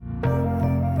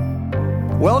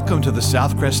Welcome to the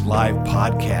Southcrest Live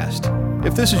podcast.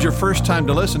 If this is your first time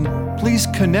to listen, please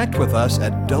connect with us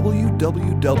at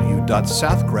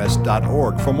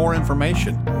www.southcrest.org for more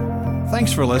information.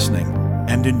 Thanks for listening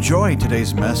and enjoy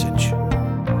today's message.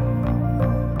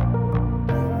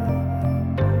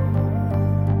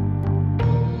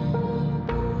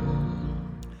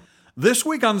 This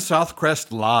week on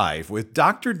Southcrest Live with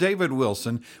Dr. David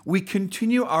Wilson, we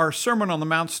continue our Sermon on the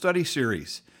Mount study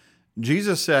series.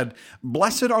 Jesus said,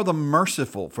 "Blessed are the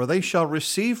merciful, for they shall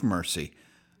receive mercy."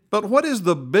 But what is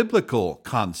the biblical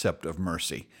concept of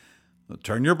mercy?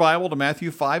 Turn your Bible to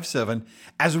Matthew 5:7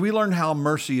 as we learn how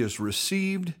mercy is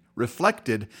received,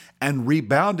 reflected, and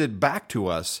rebounded back to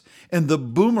us in the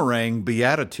boomerang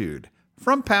beatitude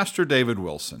from Pastor David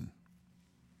Wilson.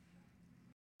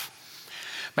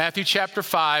 Matthew chapter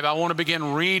 5, I want to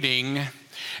begin reading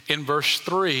in verse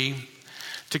 3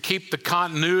 to keep the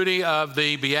continuity of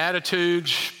the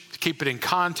Beatitudes, to keep it in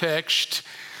context.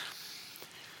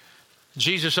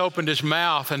 Jesus opened his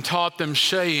mouth and taught them,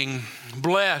 saying,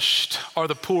 "Blessed are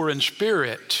the poor in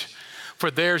spirit,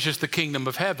 for theirs is the kingdom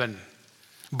of heaven.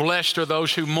 Blessed are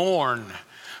those who mourn,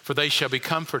 for they shall be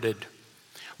comforted.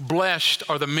 Blessed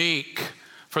are the meek,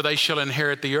 for they shall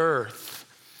inherit the earth.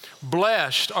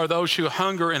 Blessed are those who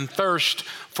hunger and thirst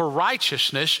for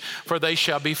righteousness, for they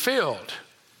shall be filled.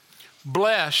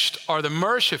 Blessed are the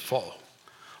merciful,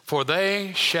 for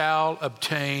they shall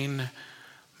obtain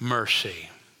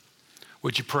mercy."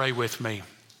 Would you pray with me?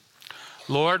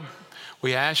 Lord,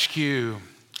 we ask you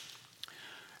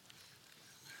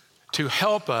to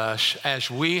help us as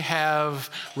we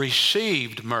have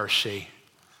received mercy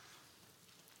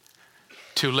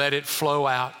to let it flow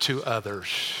out to others.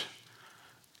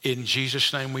 In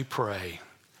Jesus' name we pray.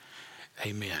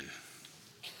 Amen.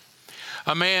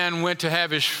 A man went to have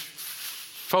his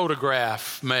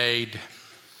photograph made.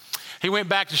 He went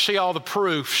back to see all the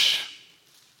proofs.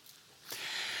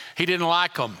 He didn't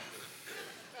like them.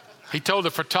 He told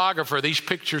the photographer, "These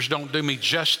pictures don't do me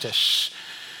justice."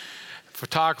 The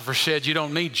photographer said, "You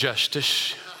don't need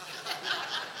justice.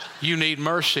 You need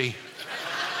mercy."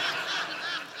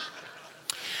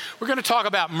 We're going to talk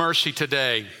about mercy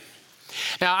today.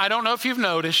 Now, I don't know if you've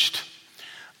noticed,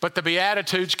 but the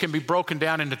Beatitudes can be broken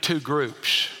down into two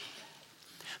groups.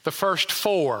 The first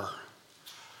four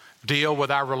deal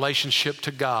with our relationship to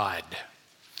God.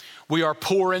 We are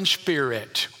poor in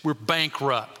spirit. We're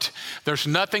bankrupt. There's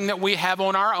nothing that we have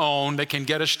on our own that can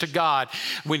get us to God.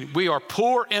 We are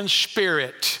poor in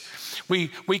spirit. We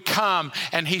come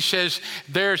and he says,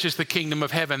 theirs is the kingdom of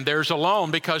heaven. Theirs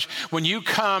alone, because when you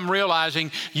come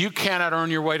realizing you cannot earn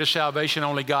your way to salvation,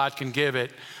 only God can give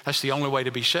it. That's the only way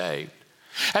to be saved.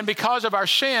 And because of our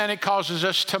sin, it causes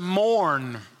us to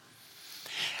mourn.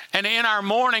 And in our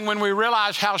mourning, when we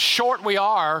realize how short we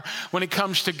are when it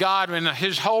comes to God and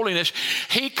his holiness,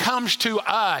 he comes to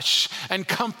us and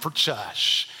comforts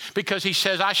us because he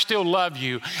says, "I still love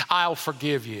you. I'll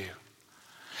forgive you."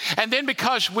 And then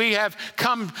because we have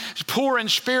come poor in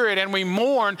spirit and we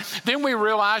mourn, then we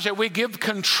realize that we give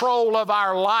control of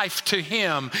our life to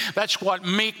him. That's what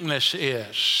meekness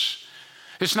is.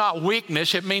 It's not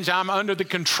weakness. It means I'm under the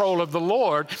control of the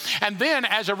Lord. And then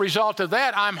as a result of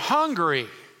that, I'm hungry.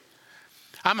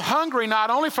 I'm hungry not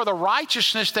only for the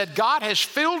righteousness that God has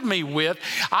filled me with.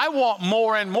 I want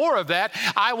more and more of that.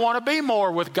 I want to be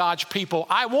more with God's people.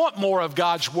 I want more of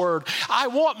God's word. I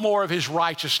want more of his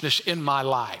righteousness in my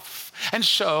life. And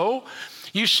so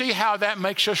you see how that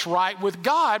makes us right with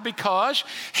God, because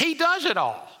he does it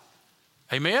all.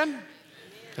 Amen?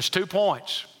 That's 2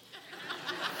 points.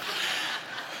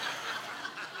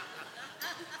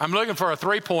 I'm looking for a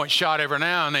 3-point shot every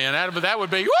now and then. That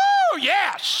would be, woo,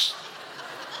 yes!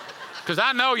 Because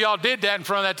I know y'all did that in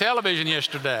front of that television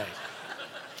yesterday.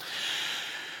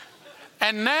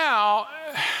 And now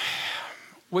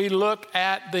we look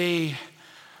at the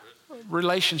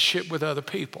relationship with other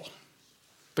people.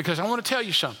 Because I want to tell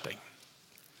you something.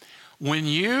 When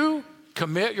you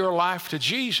commit your life to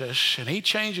Jesus and he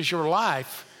changes your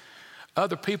life,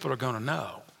 other people are going to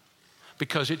know,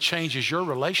 because it changes your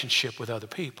relationship with other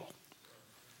people.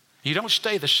 You don't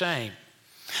stay the same.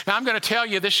 Now, I'm going to tell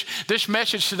you this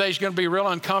message today is going to be real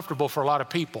uncomfortable for a lot of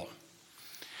people.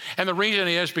 And the reason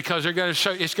is because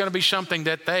it's going to be something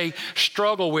that they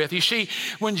struggle with. You see,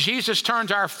 when Jesus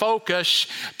turns our focus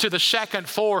to the second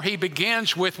four, he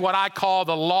begins with what I call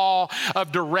the law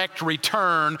of direct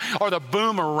return, or the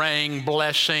boomerang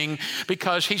blessing,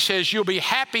 because he says you'll be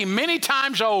happy many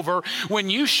times over when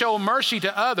you show mercy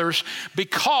to others,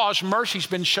 because mercy's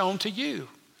been shown to you.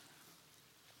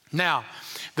 Now,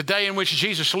 the day in which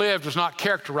Jesus lived was not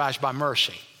characterized by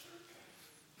mercy.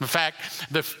 In fact,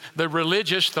 the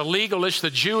religious, the legalists,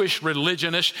 the Jewish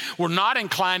religionists were not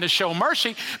inclined to show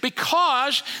mercy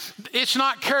because it's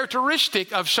not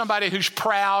characteristic of somebody who's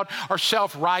proud or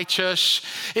self-righteous.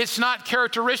 It's not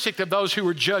characteristic of those who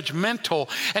were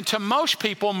judgmental. And to most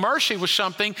people, mercy was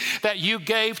something that you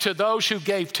gave to those who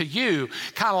gave to you,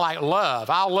 kind of like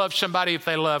love. I'll love somebody if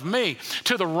they love me.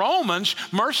 To the Romans,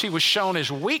 mercy was shown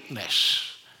as weakness.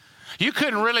 You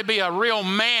couldn't really be a real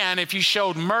man if you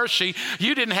showed mercy.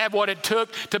 You didn't have what it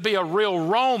took to be a real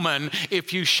Roman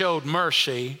if you showed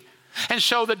mercy. And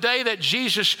so the day that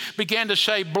Jesus began to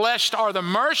say, blessed are the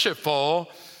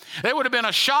merciful, it would have been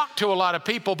a shock to a lot of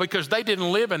people because they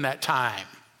didn't live in that time.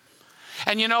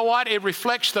 And you know what? It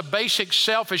reflects the basic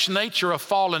selfish nature of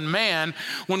fallen man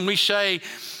when we say,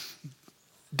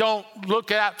 don't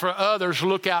look out for others,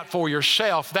 look out for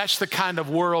yourself. That's the kind of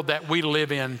world that we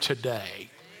live in today.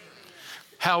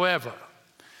 However,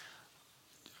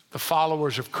 the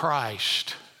followers of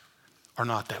Christ are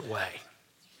not that way.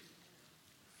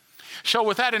 So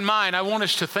with that in mind, I want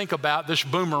us to think about this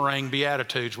boomerang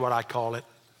beatitudes, what I call it.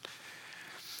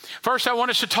 First, I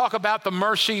want us to talk about the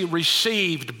mercy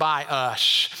received by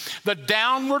us, the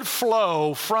downward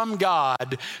flow from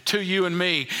God to you and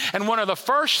me. And one of the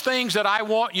first things that I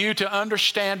want you to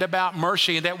understand about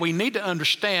mercy and that we need to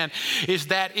understand is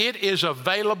that it is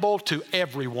available to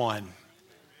everyone.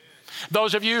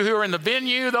 Those of you who are in the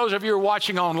venue, those of you who are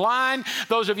watching online,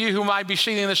 those of you who might be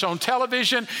seeing this on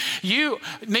television, you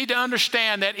need to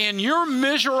understand that in your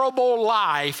miserable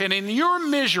life and in your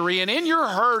misery and in your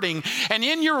hurting and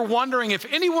in your wondering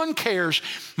if anyone cares,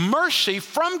 mercy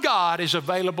from God is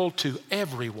available to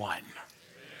everyone.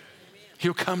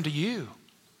 He'll come to you.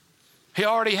 He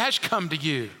already has come to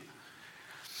you.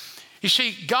 You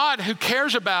see, God who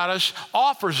cares about us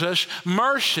offers us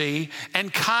mercy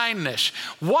and kindness.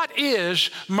 What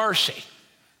is mercy?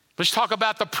 Let's talk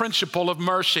about the principle of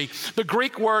mercy. The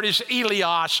Greek word is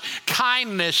eleos,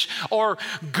 kindness or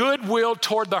goodwill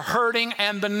toward the hurting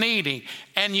and the needy.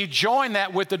 And you join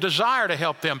that with the desire to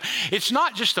help them. It's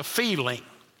not just a feeling.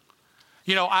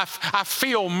 You know, I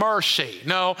feel mercy.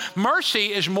 No,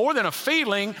 mercy is more than a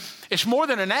feeling. It's more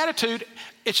than an attitude.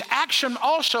 It's action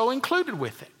also included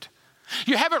with it.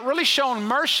 You haven't really shown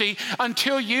mercy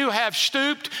until you have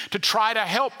stooped to try to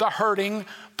help the hurting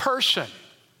person.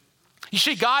 You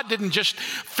see, God didn't just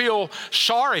feel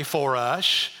sorry for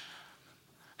us.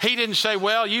 He didn't say,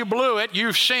 well, you blew it,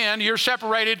 you've sinned, you're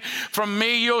separated from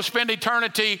me, you'll spend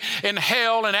eternity in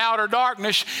hell and outer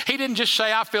darkness. He didn't just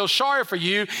say, I feel sorry for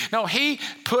you. No, he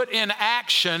put in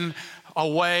action a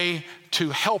way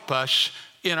to help us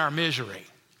in our misery.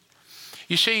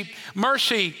 You see,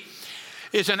 mercy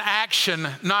is an action,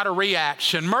 not a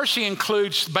reaction. Mercy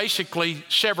includes basically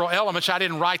several elements. I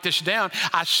didn't write this down.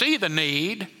 I see the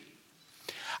need.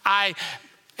 I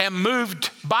am moved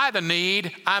by the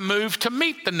need. I move to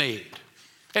meet the need.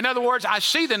 In other words, I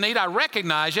see the need. I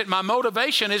recognize it. My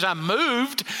motivation is I'm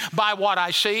moved by what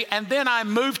I see, and then I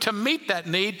move to meet that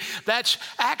need. That's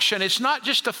action. It's not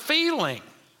just a feeling.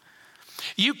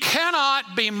 You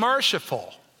cannot be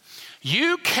merciful.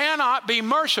 You cannot be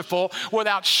merciful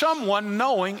without someone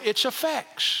knowing its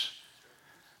effects,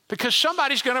 because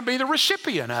somebody's going to be the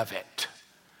recipient of it.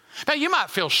 Now, you might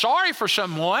feel sorry for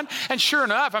someone, and sure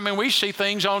enough, I mean, we see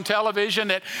things on television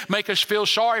that make us feel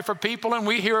sorry for people, and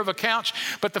we hear of accounts,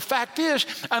 but the fact is,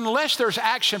 unless there's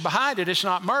action behind it, it's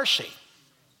not mercy.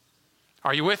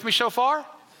 Are you with me so far?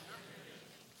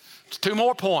 2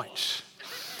 more points.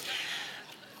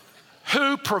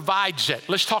 Who provides it?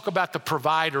 Let's talk about the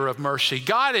provider of mercy.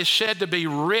 God is said to be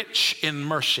rich in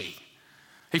mercy.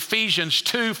 Ephesians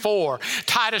 2:4.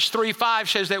 Titus 3:5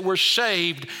 says that we're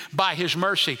saved by his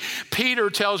mercy. Peter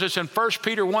tells us in 1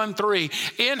 Peter 1:3,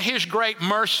 in his great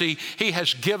mercy, he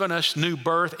has given us new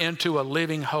birth into a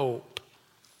living hope.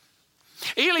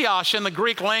 Eleos in the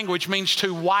Greek language means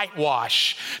to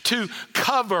whitewash, to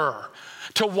cover,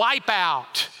 to wipe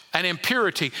out an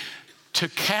impurity, to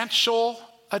cancel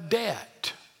a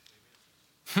debt.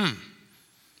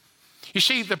 You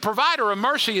see, the provider of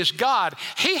mercy is God.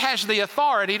 He has the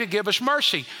authority to give us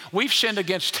mercy. We've sinned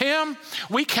against him.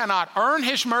 We cannot earn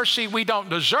his mercy. We don't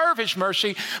deserve his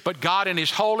mercy, but God in his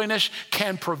holiness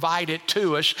can provide it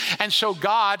to us. And so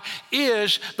God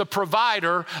is the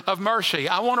provider of mercy.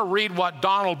 I want to read what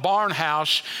Donald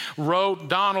Barnhouse wrote.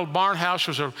 Donald Barnhouse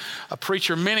was a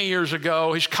preacher many years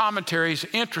ago. His commentary is an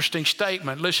interesting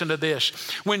statement. Listen to this.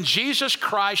 When Jesus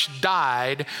Christ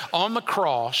died on the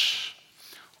cross,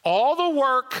 all the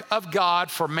work of God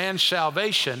for man's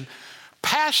salvation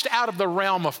passed out of the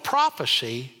realm of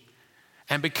prophecy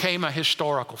and became a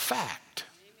historical fact.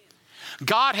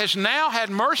 God has now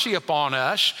had mercy upon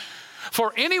us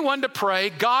For anyone to pray,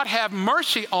 God have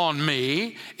mercy on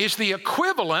me, is the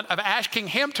equivalent of asking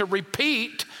him to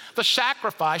repeat the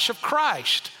sacrifice of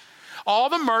Christ. All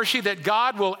the mercy that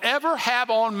God will ever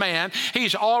have on man,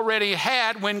 he's already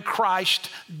had when Christ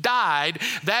died.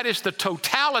 That is the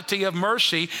totality of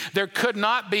mercy. There could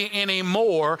not be any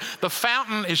more. The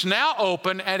fountain is now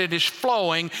open and it is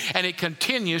flowing, and it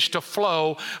continues to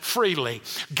flow freely.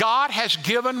 God has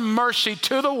given mercy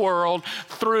to the world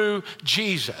through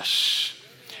Jesus.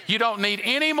 You don't need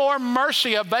any more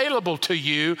mercy available to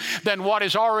you than what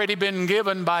has already been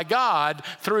given by God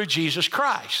through Jesus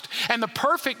Christ. And the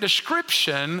perfect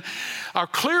description, our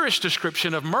clearest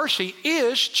description of mercy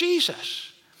is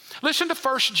Jesus. Listen to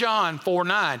 1 John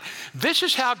 4:9. This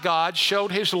is how God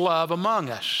showed his love among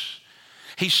us.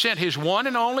 He sent his one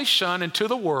and only Son into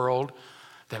the world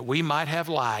that we might have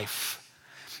life.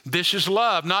 This is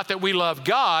love, not that we love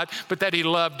God, but that he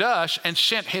loved us and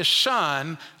sent his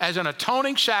Son as an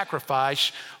atoning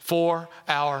sacrifice for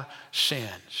our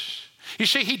sins. You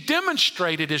see, he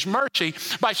demonstrated his mercy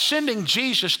by sending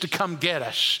Jesus to come get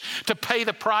us, to pay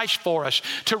the price for us,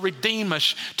 to redeem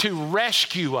us, to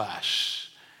rescue us.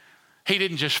 He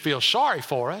didn't just feel sorry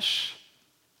for us.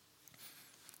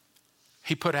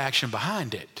 He put action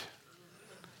behind it.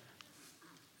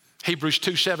 Hebrews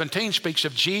 2:17 speaks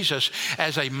of Jesus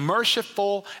as a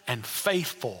merciful and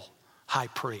faithful high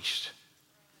priest.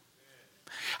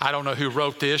 I don't know who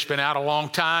wrote this, been out a long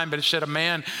time, but it said a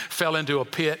man fell into a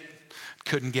pit,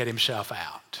 couldn't get himself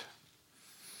out.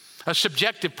 A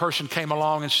subjective person came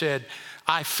along and said,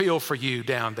 I feel for you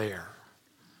down there.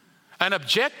 An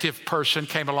objective person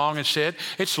came along and said,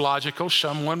 it's logical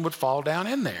someone would fall down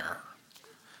in there.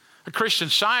 A Christian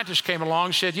scientist came along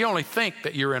and said, you only think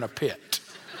that you're in a pit.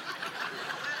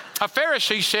 A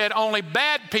Pharisee said only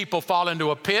bad people fall into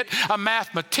a pit. A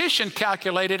mathematician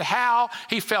calculated how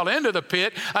he fell into the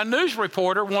pit. A news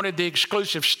reporter wanted the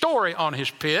exclusive story on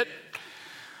his pit.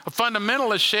 A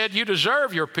fundamentalist said, you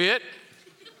deserve your pit.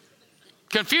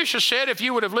 Confucius said, if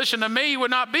you would have listened to me, you would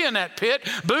not be in that pit.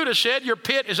 Buddha said, your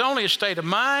pit is only a state of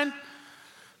mind.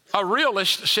 A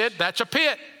realist said, that's a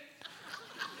pit.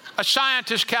 A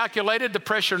scientist calculated the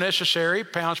pressure necessary,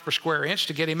 pounds per square inch,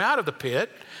 to get him out of the pit.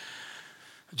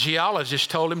 A geologist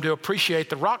told him to appreciate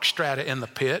the rock strata in the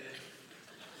pit.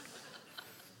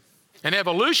 An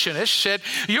evolutionist said,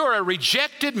 you're a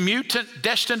rejected mutant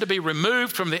destined to be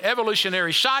removed from the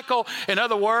evolutionary cycle. In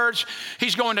other words,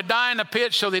 he's going to die in the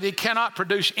pit so that he cannot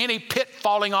produce any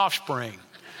pit-falling offspring.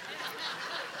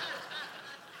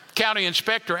 County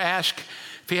inspector asked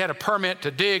if he had a permit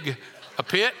to dig a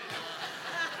pit.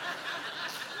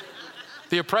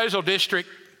 The appraisal district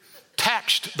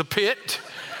taxed the pit.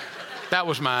 That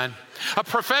was mine. A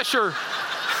professor,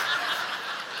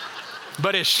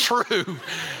 but it's true,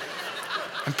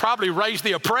 and probably raised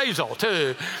the appraisal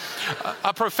too.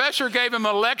 A professor gave him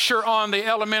a lecture on the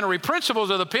elementary principles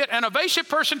of the pit. An evasive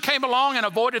person came along and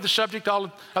avoided the subject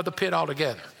of the pit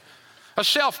altogether. A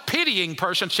self-pitying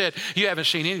person said, you haven't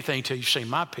seen anything till you've seen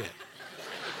my pit.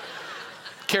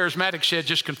 Charismatic said,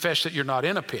 just confess that you're not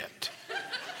in a pit.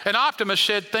 An optimist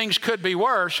said things could be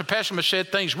worse. A pessimist said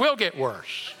things will get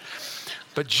worse.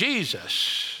 But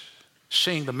Jesus,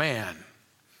 seeing the man,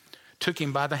 took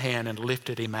him by the hand and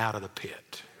lifted him out of the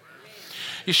pit.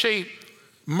 You see,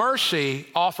 mercy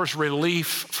offers relief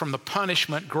from the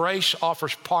punishment. Grace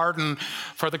offers pardon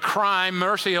for the crime.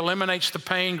 Mercy eliminates the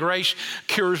pain. Grace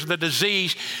cures the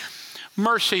disease.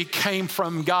 Mercy came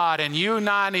from God, and you and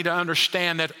I need to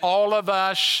understand that all of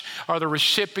us are the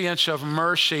recipients of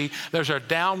mercy. There's a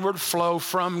downward flow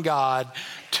from God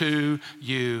to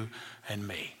you and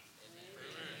me.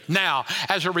 Now,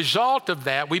 as a result of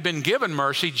that, we've been given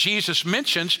mercy. Jesus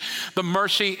mentions the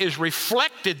mercy is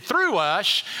reflected through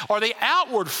us, or the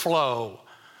outward flow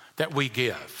that we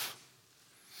give.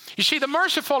 You see, the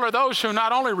merciful are those who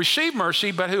not only receive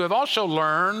mercy, but who have also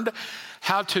learned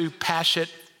how to pass it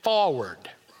forward.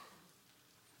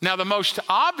 Now, the most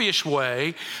obvious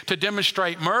way to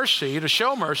demonstrate mercy, to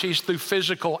show mercy, is through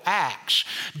physical acts.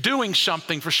 Doing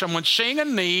something for someone, seeing a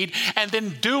need, and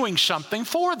then doing something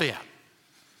for them.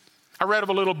 I read of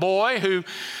a little boy who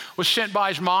was sent by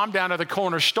his mom down to the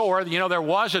corner store. You know, there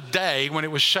was a day when it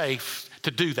was safe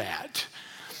to do that.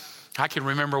 I can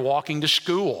remember walking to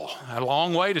school, a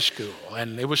long way to school,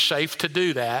 and it was safe to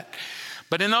do that.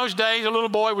 But in those days, a little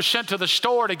boy was sent to the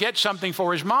store to get something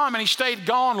for his mom, and he stayed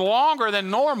gone longer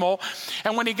than normal.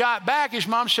 And when he got back, his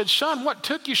mom said, son, what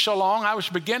took you so long? I was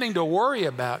beginning to worry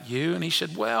about you. And he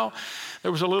said, well,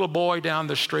 there was a little boy down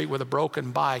the street with a broken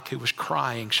bike who was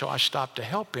crying, so I stopped to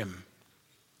help him.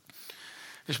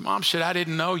 His mom said, I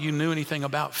didn't know you knew anything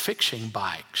about fixing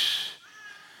bikes.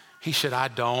 He said, I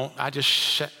don't. I just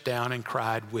sat down and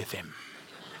cried with him.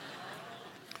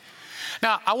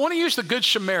 Now, I want to use the Good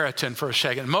Samaritan for a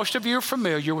second. Most of you are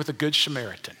familiar with the Good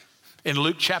Samaritan. In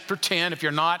Luke chapter 10, if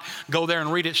you're not, go there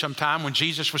and read it sometime when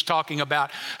Jesus was talking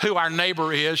about who our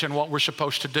neighbor is and what we're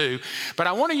supposed to do. But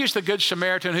I want to use the Good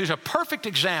Samaritan, who's a perfect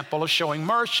example of showing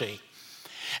mercy.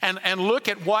 And look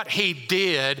at what he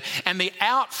did and the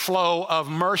outflow of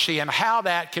mercy and how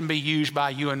that can be used by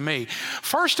you and me.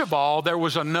 First of all, there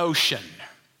was a notion.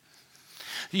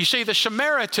 You see, the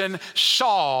Samaritan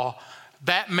saw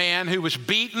that man who was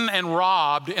beaten and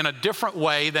robbed in a different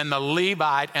way than the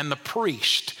Levite and the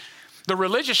priest. The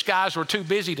religious guys were too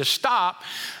busy to stop.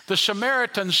 The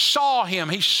Samaritan saw him.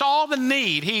 He saw the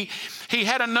need. He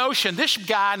had a notion, this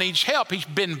guy needs help. He's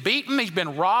been beaten. He's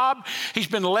been robbed. He's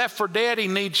been left for dead. He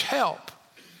needs help.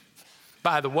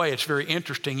 By the way, it's very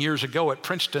interesting. Years ago at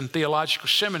Princeton Theological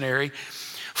Seminary,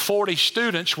 40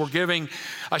 students were giving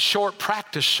a short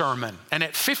practice sermon. And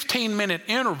at 15-minute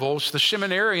intervals, the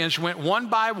seminarians went one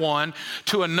by one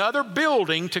to another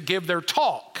building to give their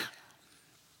talk.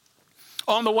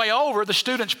 On the way over, the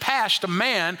students passed a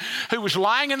man who was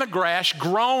lying in the grass,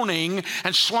 groaning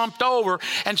and slumped over,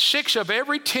 and 6 of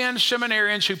every 10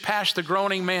 seminarians who passed the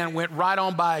groaning man went right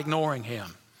on by, ignoring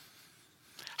him.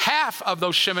 Half of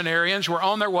those seminarians were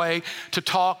on their way to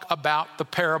talk about the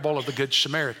parable of the Good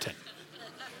Samaritan.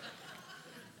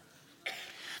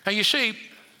 Now, you see,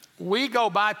 we go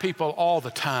by people all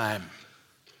the time.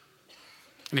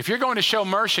 And if you're going to show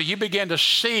mercy, you begin to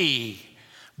see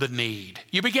the need.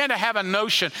 You begin to have a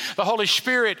notion. The Holy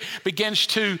Spirit begins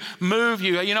to move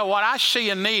you. You know what? I see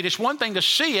a need. It's one thing to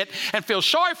see it and feel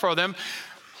sorry for them,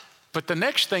 but the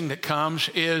next thing that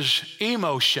comes is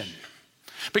emotion.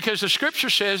 Because the scripture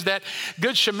says that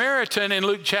Good Samaritan in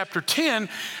Luke chapter 10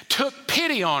 took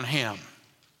pity on him,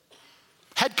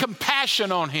 had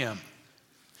compassion on him.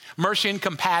 Mercy and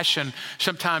compassion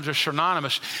sometimes are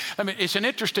synonymous. I mean, it's an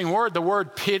interesting word, the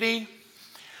word pity.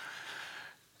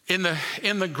 In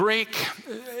the Greek,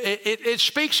 it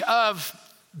speaks of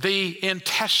the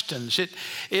intestines.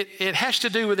 It has to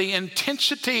do with the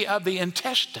intensity of the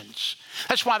intestines.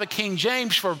 That's why the King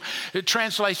James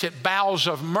translates it bowels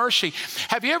of mercy.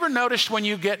 Have you ever noticed when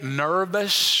you get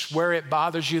nervous where it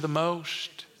bothers you the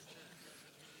most?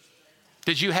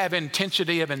 Did you have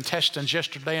intensity of intestines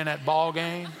yesterday in that ball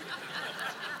game?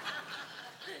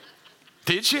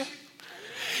 Did you?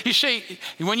 You see,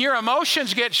 when your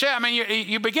emotions get set, I mean,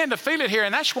 you begin to feel it here,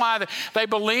 and that's why they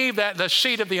believe that the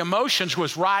seat of the emotions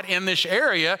was right in this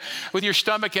area with your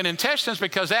stomach and intestines,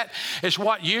 because that is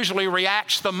what usually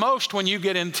reacts the most when you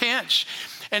get intense.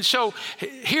 And so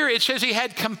here it says he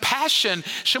had compassion.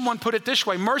 Someone put it this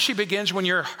way: mercy begins when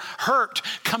your hurt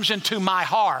comes into my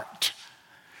heart.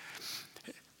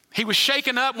 He was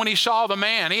shaken up when he saw the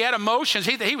man. He had emotions.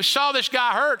 He saw this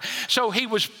guy hurt, so he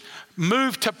was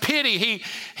moved to pity.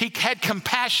 He had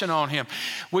compassion on him,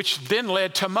 which then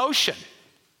led to motion.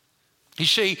 You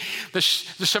see, the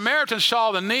Samaritan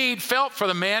saw the need, felt for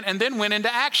the man, and then went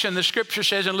into action. The scripture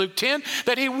says in Luke 10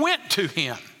 that he went to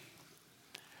him.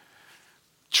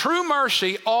 True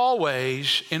mercy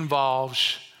always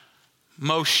involves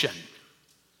motion,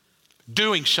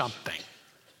 doing something.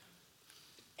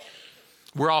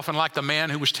 We're often like the man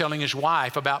who was telling his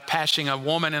wife about passing a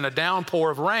woman in a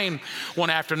downpour of rain one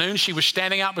afternoon. She was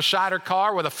standing out beside her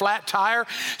car with a flat tire,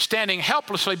 standing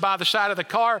helplessly by the side of the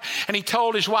car, and he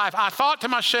told his wife, "I thought to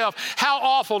myself, how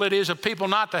awful it is of people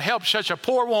not to help such a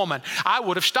poor woman. I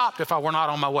would have stopped if I were not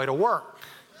on my way to work."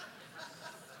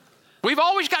 We've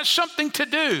always got something to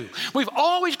do. We've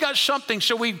always got something,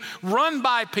 so we run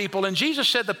by people. And Jesus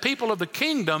said the people of the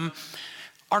kingdom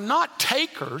are not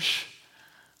takers,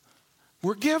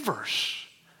 we're givers.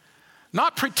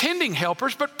 Not pretending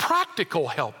helpers, but practical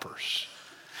helpers.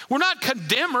 We're not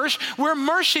condemners, we're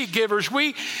mercy givers.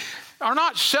 We are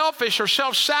not selfish or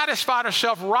self-satisfied or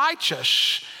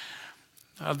self-righteous.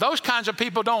 Those kinds of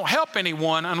people don't help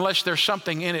anyone unless there's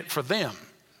something in it for them.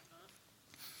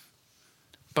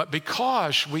 But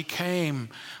because we came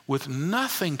with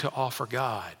nothing to offer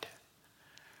God,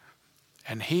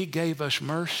 and He gave us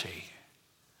mercy,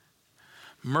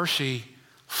 mercy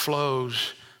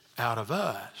flows out of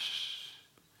us.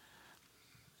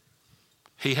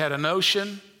 He had a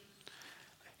notion,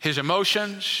 his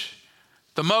emotions,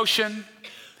 the motion,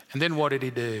 and then what did he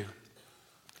do?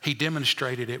 He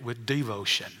demonstrated it with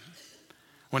devotion.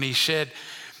 When he said,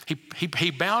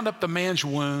 he bound up the man's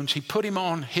wounds, he put him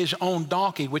on his own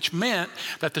donkey, which meant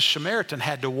that the Samaritan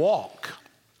had to walk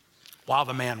while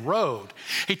the man rode.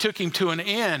 He took him to an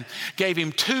inn, gave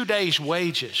him 2 days'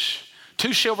 wages,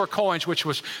 2 silver coins, which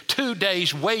was 2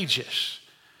 days' wages.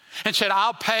 and said,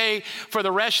 I'll pay for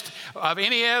the rest of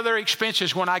any other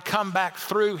expenses when I come back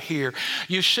through here.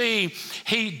 You see,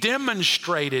 he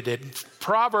demonstrated it.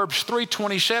 Proverbs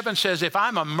 3:27 says, if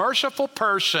I'm a merciful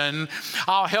person,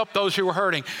 I'll help those who are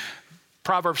hurting.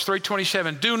 Proverbs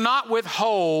 3:27, do not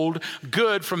withhold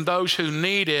good from those who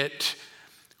need it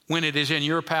when it is in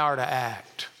your power to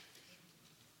act.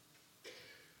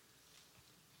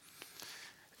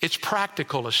 It's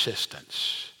practical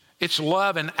assistance. It's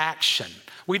love in action.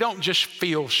 We don't just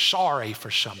feel sorry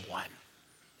for someone.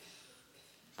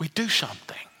 We do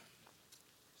something.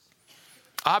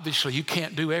 Obviously, you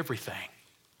can't do everything,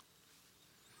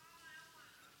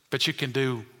 but you can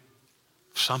do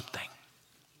something.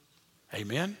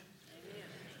 Amen?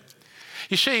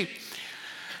 You see,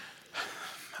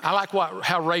 I like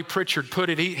how Ray Pritchard put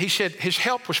it. He said his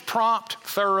help was prompt,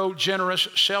 thorough, generous,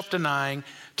 self-denying,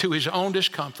 to his own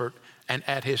discomfort and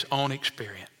at his own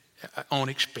expense.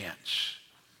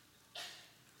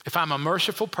 If I'm a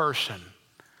merciful person,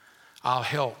 I'll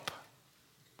help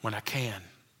when I can.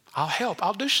 I'll help.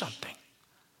 I'll do something.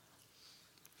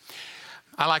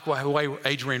 I like the way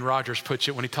Adrian Rogers puts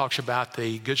it when he talks about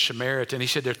the Good Samaritan. He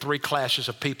said there are three classes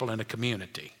of people in a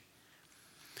community.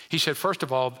 He said, first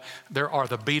of all, there are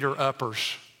the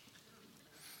beater-uppers.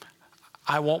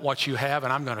 I want what you have,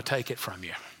 and I'm going to take it from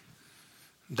you.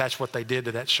 That's what they did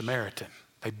to that Samaritan.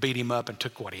 They beat him up and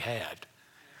took what he had.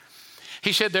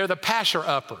 He said they're the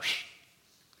passer-uppers.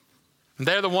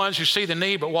 They're the ones who see the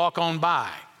need but walk on by.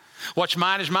 What's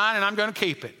mine is mine, and I'm going to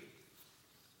keep it.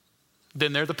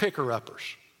 Then they're the picker-uppers.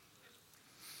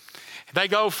 They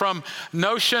go from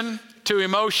notion to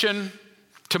emotion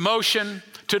to motion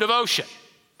to devotion.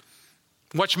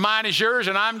 What's mine is yours,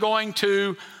 and I'm going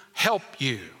to help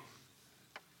you.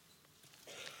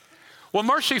 Well,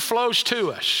 mercy flows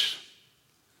to us,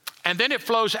 and then it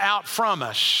flows out from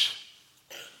us.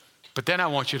 But then I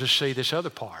want you to see this other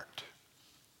part,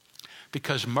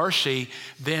 because mercy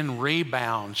then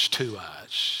rebounds to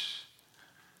us.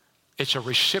 It's a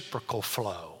reciprocal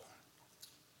flow.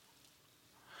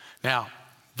 Now,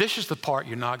 this is the part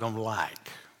you're not going to like,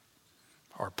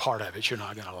 or part of it you're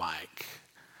not going to like.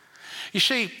 You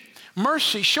see,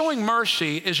 mercy, showing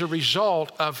mercy is a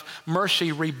result of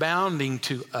mercy rebounding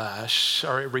to us,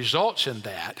 or it results in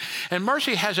that. And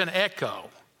mercy has an echo.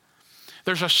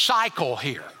 There's a cycle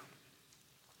here.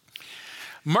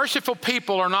 Merciful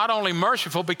people are not only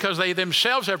merciful because they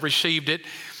themselves have received it.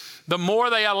 The more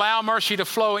they allow mercy to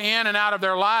flow in and out of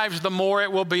their lives, the more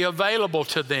it will be available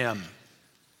to them.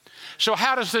 So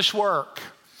how does this work?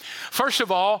 First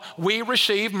of all, we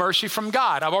receive mercy from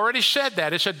God. I've already said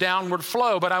that. It's a downward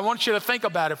flow, but I want you to think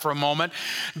about it for a moment.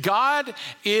 God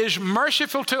is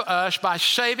merciful to us by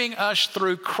saving us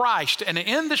through Christ. And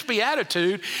in this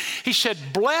beatitude, he said,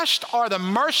 blessed are the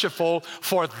merciful,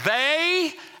 for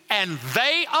they and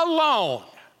they alone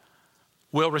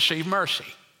will receive mercy.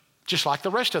 Just like the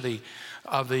rest of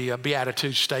the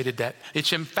Beatitudes stated that.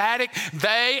 It's emphatic.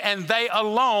 They and they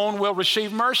alone will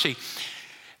receive mercy.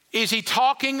 Is he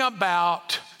talking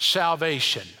about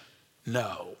salvation?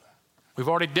 No. We've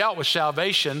already dealt with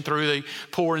salvation through the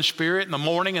poor in spirit and the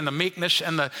mourning and the meekness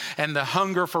and the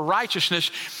hunger for righteousness.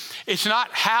 It's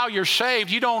not how you're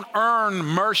saved. You don't earn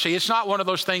mercy. It's not one of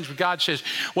those things where God says,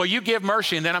 well, you give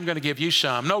mercy and then I'm going to give you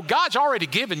some. No, God's already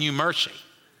given you mercy.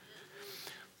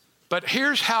 But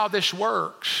here's how this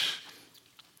works.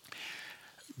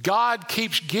 God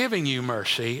keeps giving you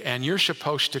mercy, and you're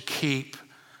supposed to keep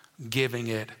giving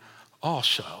it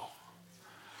also.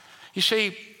 You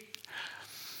see,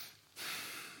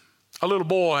 a little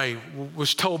boy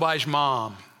was told by his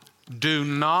mom, do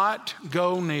not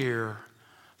go near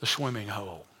the swimming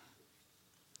hole.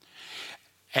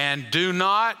 And do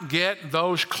not get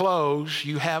those clothes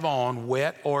you have on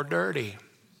wet or dirty.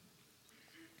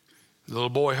 The little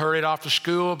boy hurried off to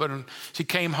school, but as he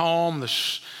came home,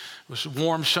 this was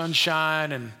warm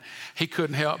sunshine, and he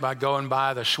couldn't help by going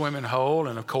by the swimming hole.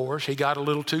 And of course, he got a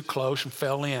little too close and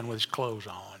fell in with his clothes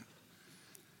on.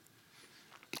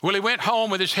 Well, he went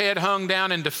home with his head hung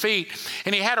down in defeat,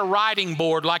 and he had a writing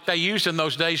board like they used in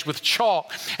those days with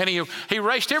chalk. And he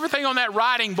erased everything on that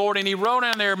writing board, and he wrote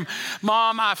in there,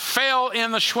 Mom, I fell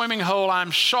in the swimming hole.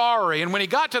 I'm sorry. And when he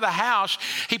got to the house,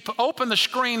 he opened the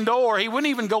screen door. He wouldn't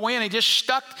even go in. He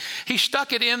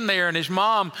stuck it in there, and his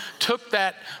mom took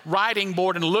that writing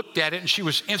board and looked at it, and she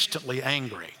was instantly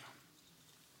angry.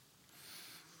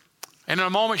 And in a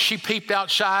moment, she peeped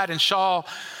outside and saw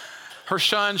her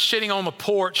son sitting on the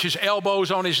porch, his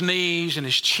elbows on his knees and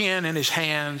his chin in his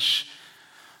hands.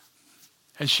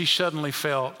 And she suddenly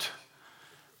felt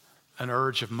an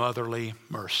urge of motherly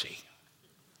mercy.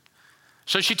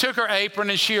 So she took her apron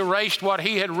and she erased what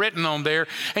he had written on there,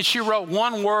 and she wrote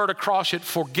one word across it,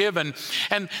 forgiven.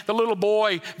 And the little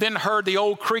boy then heard the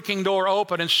old creaking door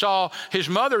open and saw his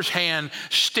mother's hand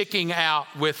sticking out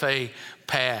with a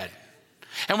pad.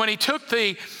 And when he took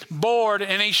the board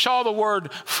and he saw the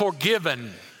word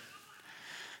forgiven,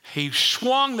 he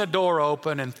swung the door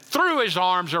open and threw his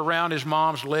arms around his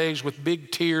mom's legs with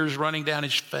big tears running down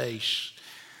his face.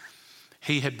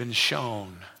 He had been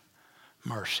shown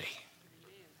mercy.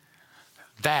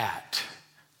 That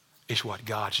is what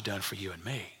God's done for you and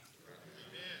me.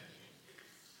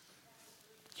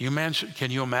 Can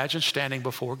you imagine standing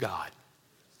before God?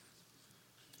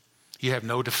 You have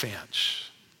no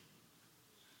defense.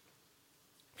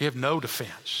 You have no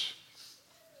defense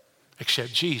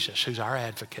except Jesus, who's our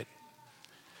advocate.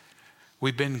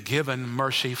 We've been given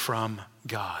mercy from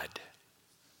God.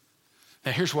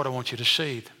 Now, here's what I want you to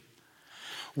see.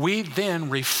 We then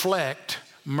reflect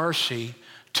mercy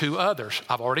to others.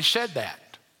 I've already said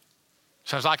that.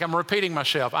 Sounds like I'm repeating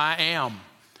myself. I am.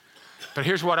 But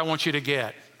here's what I want you to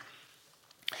get.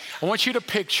 I want you to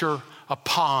picture a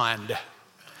pond.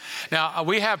 Now,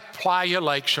 we have playa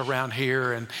lakes around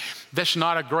here, and that's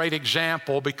not a great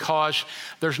example because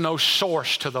there's no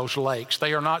source to those lakes.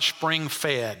 They are not spring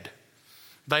fed.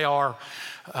 They are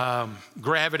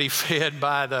gravity fed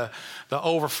by the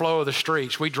overflow of the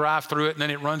streets. We drive through it and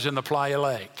then it runs in the playa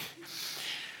lake.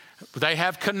 They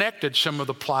have connected some of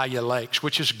the playa lakes,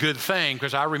 which is a good thing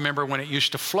because I remember when it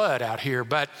used to flood out here.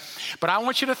 But I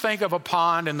want you to think of a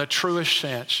pond in the truest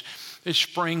sense. It's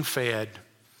spring fed.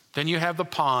 Then you have the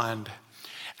pond.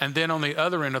 And then on the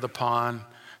other end of the pond,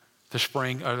 the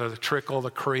spring or the trickle, the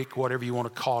creek, whatever you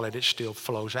want to call it, it still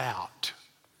flows out.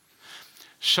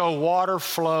 So water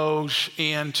flows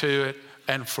into it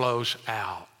and flows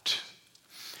out.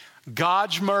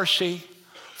 God's mercy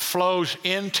flows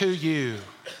into you.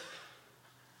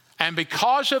 And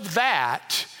because of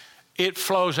that, it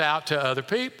flows out to other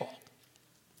people.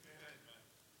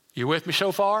 You with me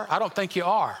so far? I don't think you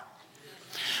are.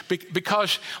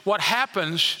 Because what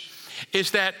happens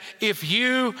is that if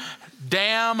you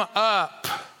dam up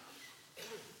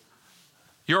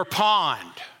your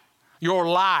pond, your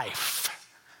life,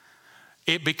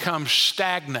 it becomes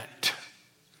stagnant.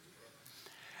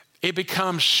 It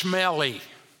becomes smelly.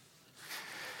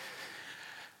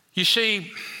 You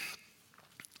see,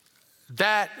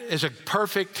 that is a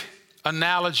perfect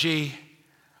analogy,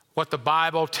 what the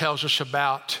Bible tells us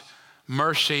about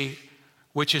mercy,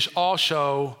 which is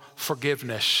also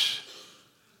forgiveness.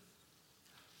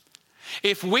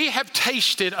 If we have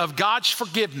tasted of God's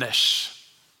forgiveness,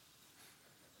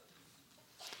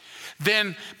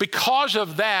 then because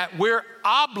of that, we're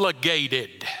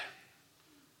obligated.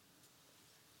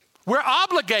 We're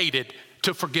obligated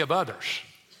to forgive others,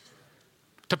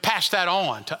 to pass that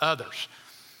on to others.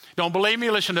 Don't believe me?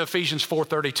 Listen to Ephesians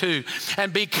 4:32.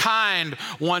 And be kind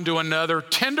one to another,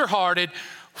 tenderhearted,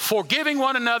 forgiving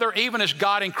one another, even as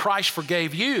God in Christ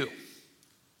forgave you.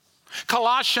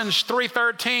 Colossians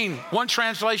 3:13, one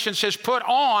translation says, put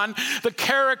on the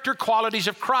character qualities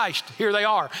of Christ. Here they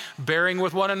are: bearing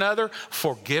with one another,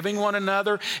 forgiving one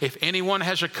another. If anyone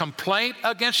has a complaint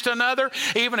against another,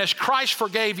 even as Christ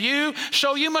forgave you,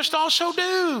 so you must also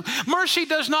do. Mercy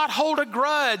does not hold a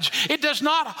grudge. It does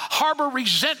not harbor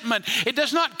resentment. It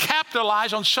does not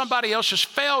capitalize on somebody else's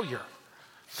failure.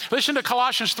 Listen to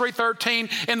Colossians 3:13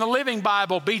 in the Living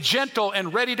Bible. Be gentle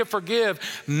and ready to forgive.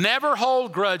 Never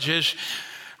hold grudges.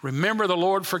 Remember, the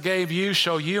Lord forgave you,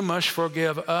 so you must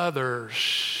forgive others.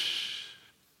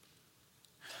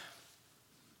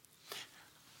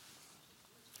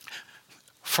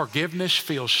 Forgiveness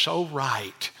feels so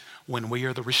right when we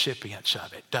are the recipients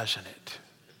of it, doesn't it?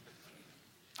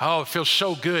 Oh, it feels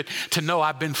so good to know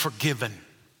I've been forgiven.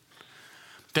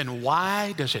 Then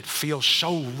why does it feel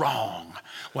so wrong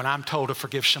when I'm told to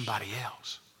forgive somebody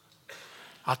else?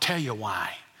 I'll tell you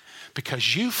why.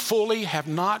 Because you fully have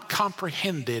not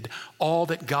comprehended all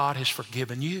that God has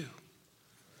forgiven you.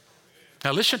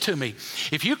 Now listen to me.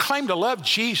 If you claim to love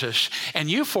Jesus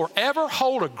and you forever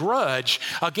hold a grudge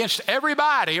against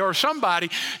everybody or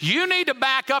somebody, you need to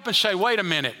back up and say, wait a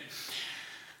minute.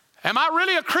 Am I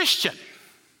really a Christian?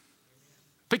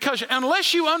 Because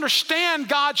unless you understand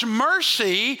God's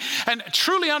mercy and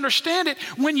truly understand it,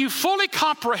 when you fully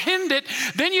comprehend it,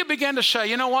 then you begin to say,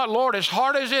 you know what, Lord, as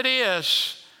hard as it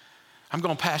is, I'm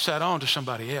going to pass that on to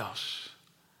somebody else.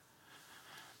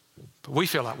 But we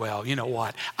feel like, well, you know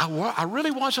what, I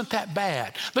really wasn't that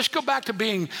bad. Let's go back to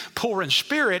being poor in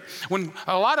spirit when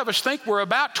a lot of us think we're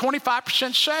about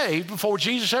 25% saved before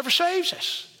Jesus ever saves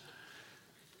us.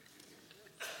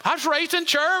 I was raised in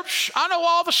church. I know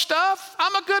all the stuff.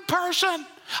 I'm a good person.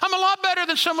 I'm a lot better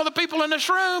than some of the people in this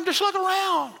room. Just look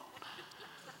around.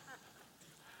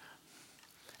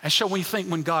 And so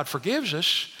when God forgives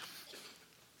us,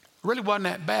 it really wasn't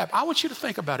that bad. I want you to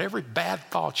think about every bad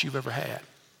thought you've ever had.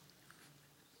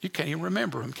 You can't even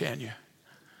remember them, can you?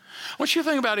 I want you to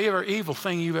think about every evil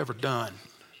thing you've ever done.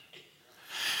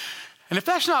 And if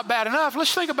that's not bad enough,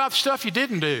 let's think about the stuff you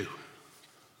didn't do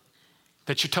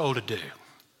that you're told to do.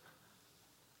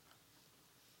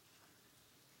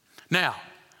 Now,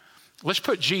 let's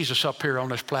put Jesus up here on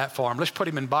this platform. Let's put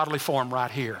him in bodily form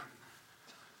right here.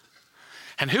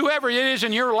 And whoever it is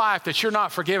in your life that you're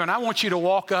not forgiven, I want you to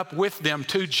walk up with them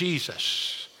to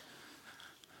Jesus.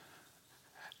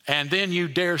 And then you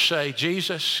dare say,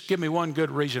 Jesus, give me one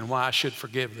good reason why I should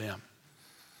forgive them.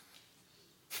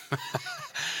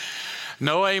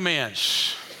 No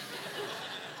amens.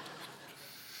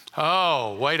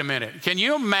 Oh, wait a minute. Can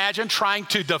you imagine trying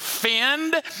to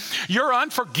defend your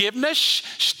unforgiveness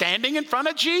standing in front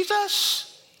of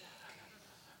Jesus?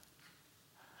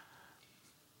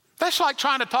 That's like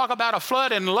trying to talk about a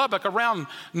flood in Lubbock around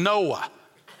Noah.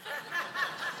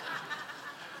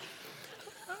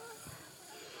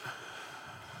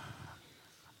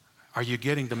 Are you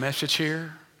getting the message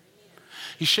here?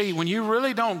 You see, when you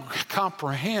really don't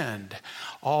comprehend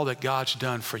all that God's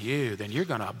done for you, then you're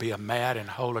going to be mad and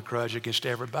hold a grudge against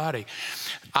everybody.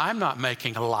 I'm not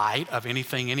making light of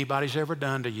anything anybody's ever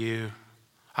done to you.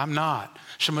 I'm not.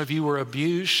 Some of you were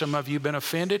abused. Some of you have been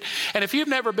offended. And if you've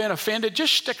never been offended,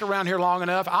 just stick around here long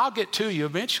enough. I'll get to you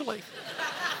eventually.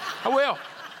 I will.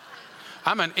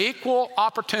 I'm an equal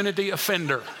opportunity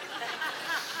offender.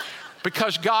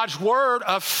 Because God's word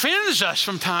offends us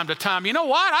from time to time. You know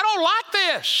what? I don't like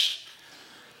this.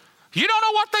 You don't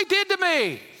know what they did to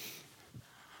me.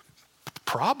 The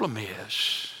problem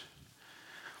is,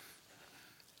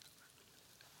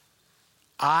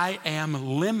 I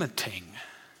am limiting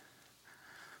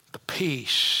the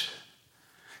peace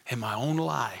in my own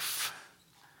life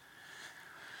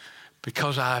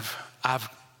because I've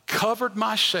covered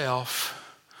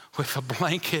myself with a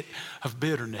blanket of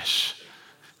bitterness.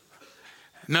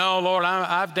 No, Lord,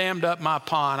 I've dammed up my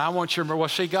pond. I want your mercy. Well,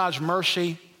 see,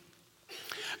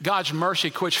 God's mercy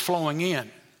quits flowing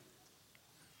in.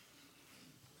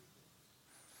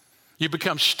 You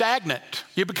become stagnant.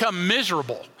 You become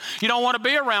miserable. You don't want to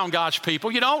be around God's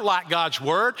people. You don't like God's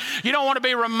word. You don't want to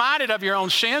be reminded of your own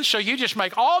sins, so you just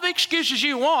make all the excuses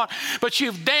you want, but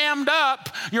you've dammed up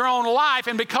your own life,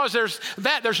 and because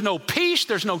there's no peace,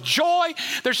 there's no joy,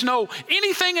 there's no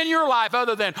anything in your life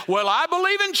other than, well, I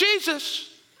believe in Jesus.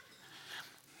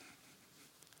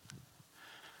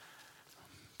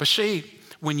 But see,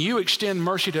 when you extend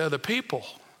mercy to other people,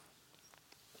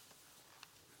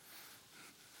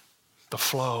 the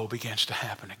flow begins to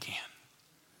happen again.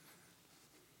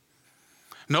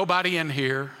 Nobody in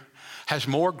here has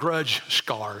more grudge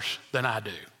scars than I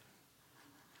do.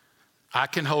 I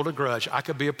can hold a grudge. I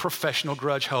could be a professional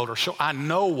grudge holder, so I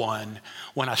know one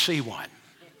when I see one.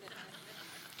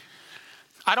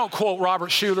 I don't quote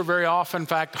Robert Schuller very often, in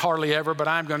fact, hardly ever, but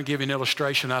I'm going to give you an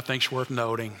illustration I think is worth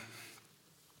noting.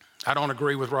 I don't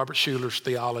agree with Robert Schuller's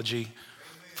theology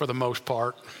for the most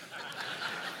part.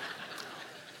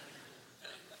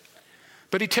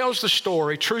 But he tells the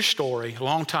story, true story, a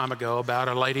long time ago about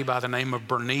a lady by the name of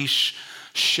Bernice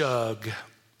Shug.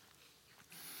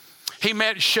 He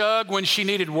met Shug when she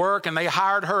needed work, and they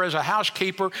hired her as a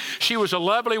housekeeper. She was a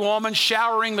lovely woman,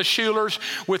 showering the Schullers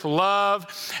with love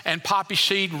and poppy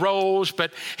seed rolls.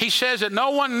 But he says that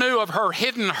no one knew of her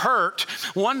hidden hurt.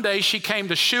 One day she came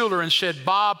to Schuller and said,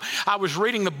 Bob, I was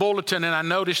reading the bulletin and I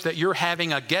noticed that you're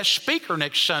having a guest speaker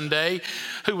next Sunday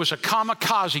who was a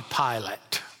kamikaze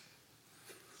pilot.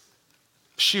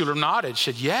 Schuller nodded,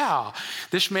 said, yeah,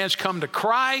 this man's come to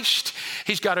Christ.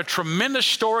 He's got a tremendous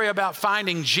story about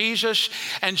finding Jesus.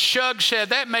 And Shug said,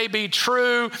 that may be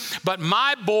true, but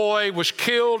my boy was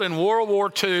killed in World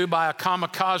War II by a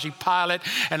kamikaze pilot,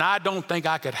 and I don't think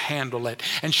I could handle it.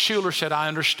 And Schuller said, I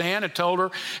understand, and told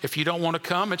her, if you don't want to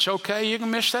come, it's okay, you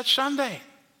can miss that Sunday.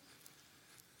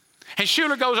 And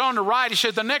Schuller goes on to write, he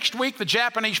said, the next week the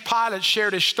Japanese pilot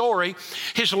shared his story.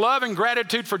 His love and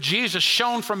gratitude for Jesus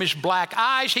shone from his black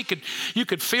eyes. You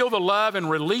could feel the love and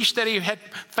release that he had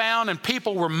found, and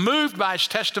people were moved by his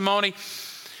testimony.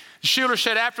 Schuller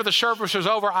said, after the service was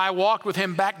over, I walked with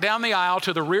him back down the aisle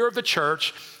to the rear of the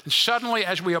church. And suddenly,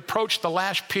 as we approached the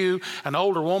last pew, an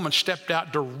older woman stepped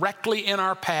out directly in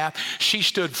our path. She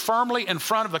stood firmly in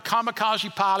front of the kamikaze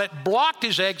pilot, blocked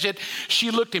his exit. She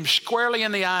looked him squarely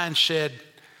in the eye and said,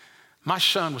 my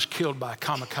son was killed by a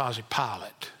kamikaze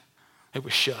pilot. It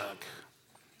was Shug.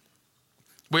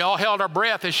 We all held our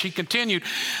breath as she continued.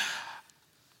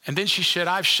 And then she said,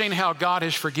 I've seen how God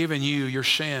has forgiven you your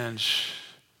sins.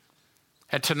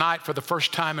 And tonight, for the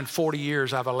first time in 40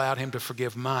 years, I've allowed him to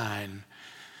forgive mine.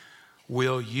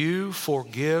 Will you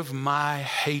forgive my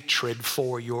hatred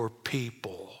for your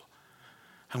people?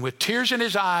 And with tears in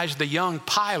his eyes, the young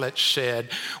Pilate said,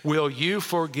 will you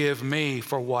forgive me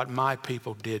for what my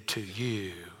people did to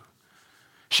you?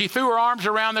 She threw her arms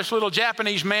around this little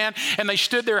Japanese man, and they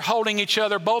stood there holding each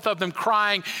other, both of them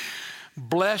crying,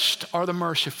 blessed are the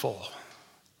merciful,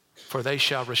 for they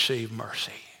shall receive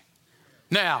mercy.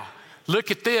 Now,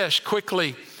 look at this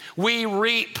quickly. We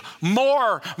reap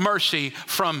more mercy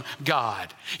from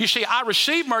God. You see, I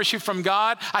receive mercy from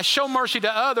God, I show mercy to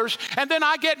others, and then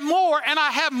I get more, and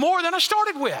I have more than I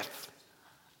started with.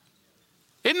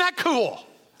 Isn't that cool?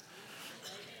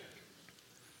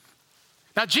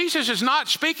 Now, Jesus is not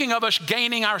speaking of us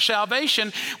gaining our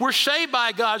salvation. We're saved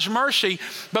by God's mercy,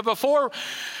 but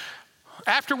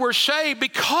after we're saved,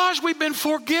 because we've been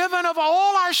forgiven of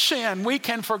all our sin, we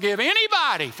can forgive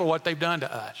anybody for what they've done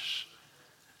to us.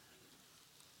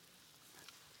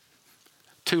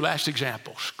 Two last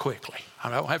examples quickly. I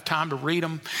don't have time to read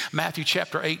them. Matthew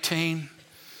chapter 18.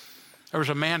 There was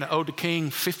a man that owed the king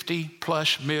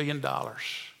 $50+ million.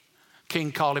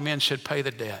 King called him in and said, pay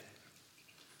the debt.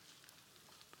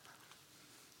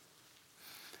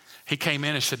 He came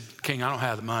in and said, King, I don't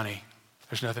have the money.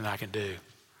 There's nothing I can do.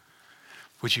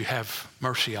 Would you have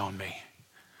mercy on me?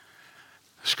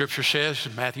 Scripture says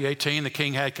in Matthew 18, the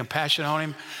king had compassion on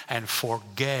him and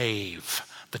forgave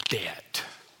the debt.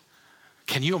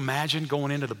 Can you imagine going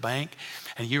into the bank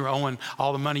and you're owing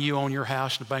all the money you owe on your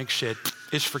house, and the bank said,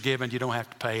 it's forgiven, you don't have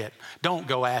to pay it. Don't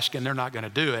go asking, they're not going to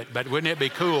do it, but wouldn't it be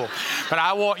cool? But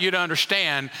I want you to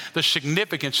understand the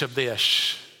significance of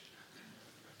this.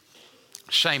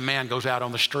 Same man goes out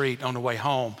on the street on the way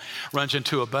home, runs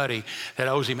into a buddy that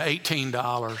owes him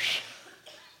 $18.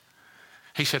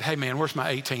 He said, hey man, where's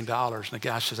my $18? And the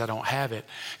guy says, I don't have it.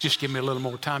 Just give me a little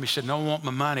more time. He said, no, I want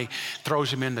my money.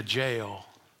 Throws him into jail.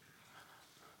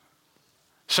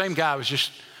 Same guy was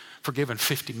just forgiven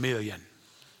 $50 million.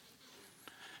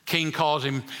 King calls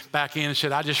him back in and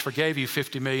said, I just forgave you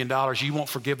 $50 million. You won't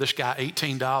forgive this guy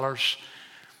 $18?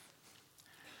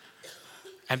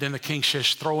 And then the king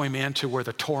says, throw him into where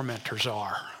the tormentors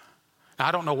are. Now,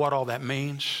 I don't know what all that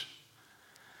means,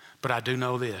 but I do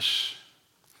know this,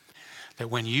 that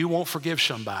when you won't forgive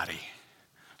somebody,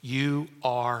 you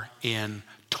are in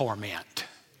torment.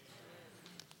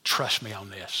 Trust me on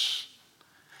this.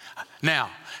 Now,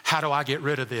 how do I get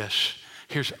rid of this?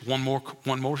 Here's one more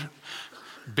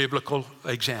biblical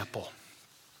example.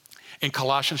 In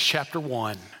Colossians chapter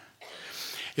 1,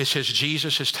 it says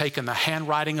Jesus has taken the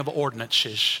handwriting of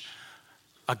ordinances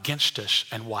against us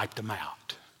and wiped them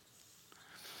out.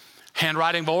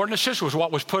 Handwriting of ordinances was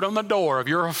what was put on the door of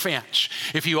your offense.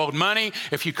 If you owed money,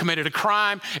 if you committed a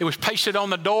crime, it was pasted on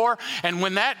the door. And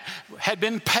when that had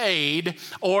been paid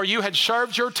or you had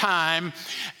served your time,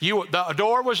 the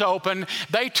door was open.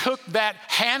 They took that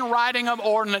handwriting of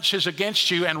ordinances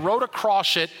against you and wrote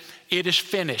across it, it is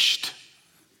finished.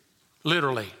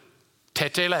 Literally,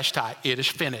 tetelestai, it is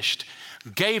finished.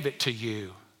 Gave it to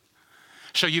you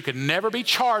so you could never be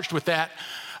charged with that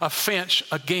offense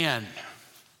again.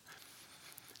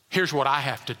 Here's what I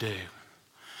have to do.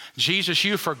 Jesus,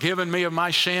 you've forgiven me of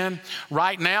my sin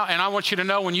right now. And I want you to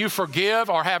know when you forgive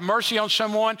or have mercy on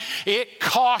someone, it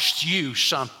costs you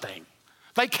something.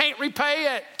 They can't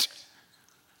repay it.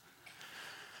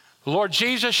 Lord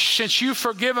Jesus, since you've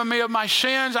forgiven me of my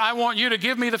sins, I want you to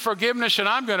give me the forgiveness, and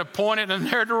I'm going to point it in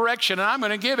their direction, and I'm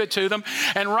going to give it to them.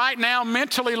 And right now,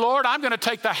 mentally, Lord, I'm going to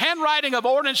take the handwriting of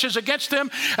ordinances against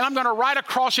them, and I'm going to write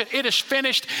across it, it is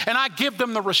finished, and I give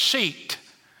them the receipt.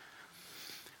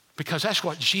 Because that's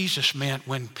what Jesus meant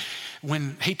when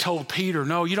he told Peter,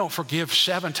 no, you don't forgive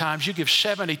 7 times, you give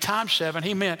 70 times 7.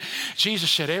 He meant,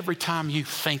 Jesus said, every time you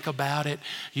think about it,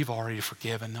 you've already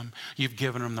forgiven them. You've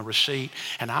given them the receipt.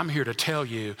 And I'm here to tell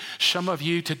you, some of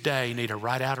you today need to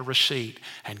write out a receipt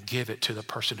and give it to the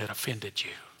person that offended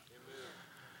you.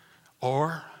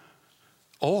 Or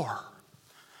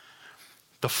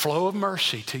the flow of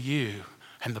mercy to you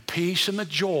and the peace and the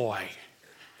joy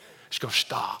is going to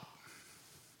stop.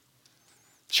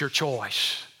 It's your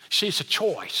choice. See, it's a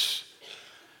choice.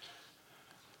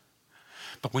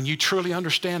 But when you truly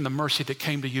understand the mercy that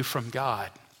came to you from God,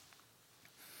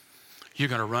 you're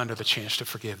going to run to the chance to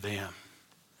forgive them.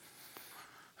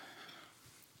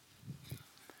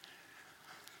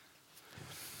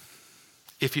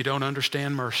 If you don't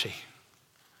understand mercy,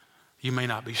 you may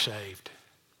not be saved.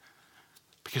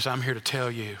 Because I'm here to tell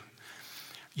you,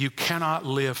 You cannot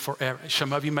live forever.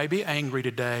 Some of you may be angry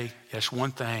today. That's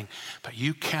one thing. But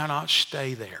you cannot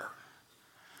stay there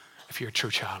if you're a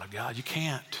true child of God. You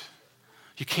can't.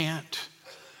 You can't.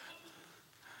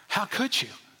 How could you?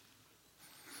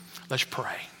 Let's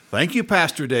pray. Thank you,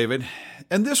 Pastor David.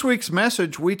 In this week's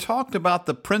message, we talked about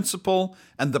the principle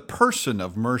and the person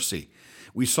of mercy.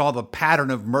 We saw the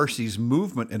pattern of mercy's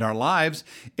movement in our lives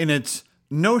in its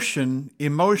notion,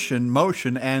 emotion,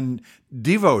 motion, and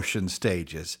devotion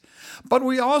stages. But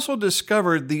we also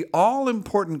discovered the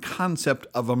all-important concept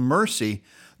of a mercy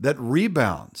that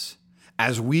rebounds.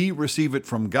 As we receive it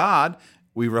from God,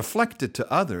 we reflect it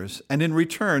to others, and in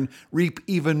return, reap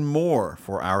even more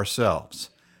for ourselves.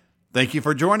 Thank you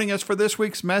for joining us for this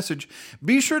week's message.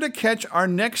 Be sure to catch our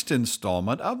next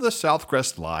installment of the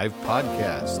Southcrest Live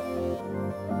podcast.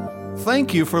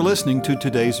 Thank you for listening to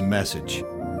today's message.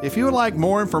 If you would like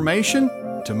more information,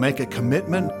 to make a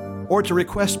commitment, or to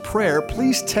request prayer,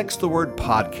 please text the word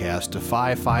podcast to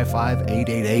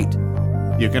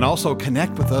 555-888. You can also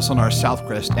connect with us on our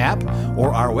Southcrest app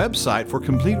or our website for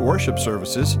complete worship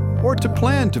services, or to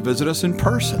plan to visit us in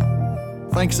person.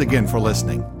 Thanks again for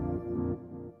listening.